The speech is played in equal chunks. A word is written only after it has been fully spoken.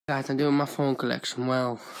Guys, I'm doing my phone collection.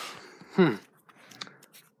 Well, I've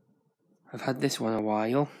had this one a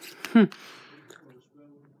while. It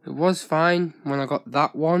was fine when I got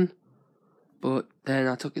that one, but then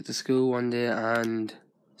I took it to school one day and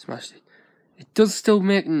smashed it. It does still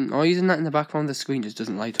make noise, and that in the background the screen just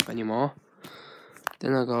doesn't light up anymore.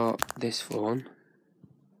 Then I got this phone,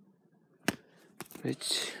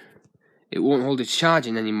 which it won't hold its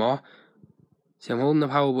charging anymore. So I'm holding the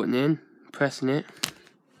power button in, pressing it,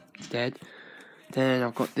 dead. Then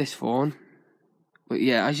I've got this phone, but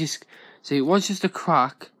yeah, so it was just a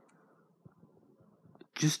crack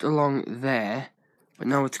just along there, but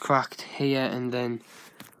now it's cracked here and then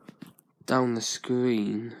down the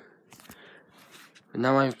screen. And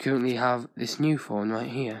now I currently have this new phone right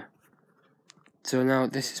here. So now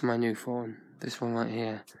this is my new phone, this one right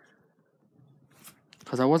here.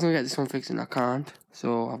 Because I wasn't going to get this one fixed and I can't,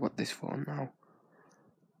 so I've got this phone now.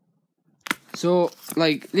 So,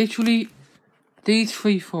 like, literally, these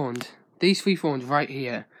three phones right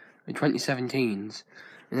here are 2017s.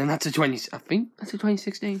 And then that's I think that's a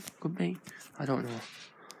 2016, could be, I don't know.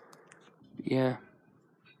 Yeah.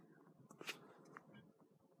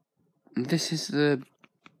 And this is the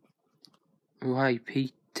Huawei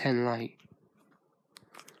P10 Lite.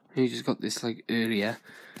 You just got this like earlier.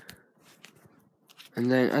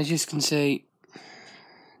 And then as you can see,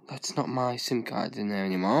 that's not my SIM card in there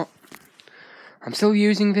anymore. I'm still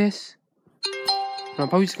using this. And I'm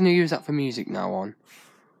probably just going to use that for music now on.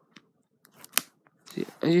 See,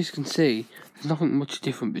 as you can see, there's nothing much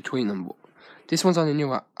different between them. But this one's on a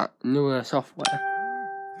newer software.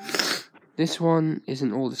 This one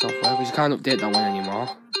isn't all the software because you can't update that one anymore.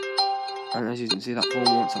 And as you can see, that phone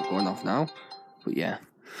won't stop going off now. But yeah.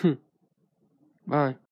 Bye.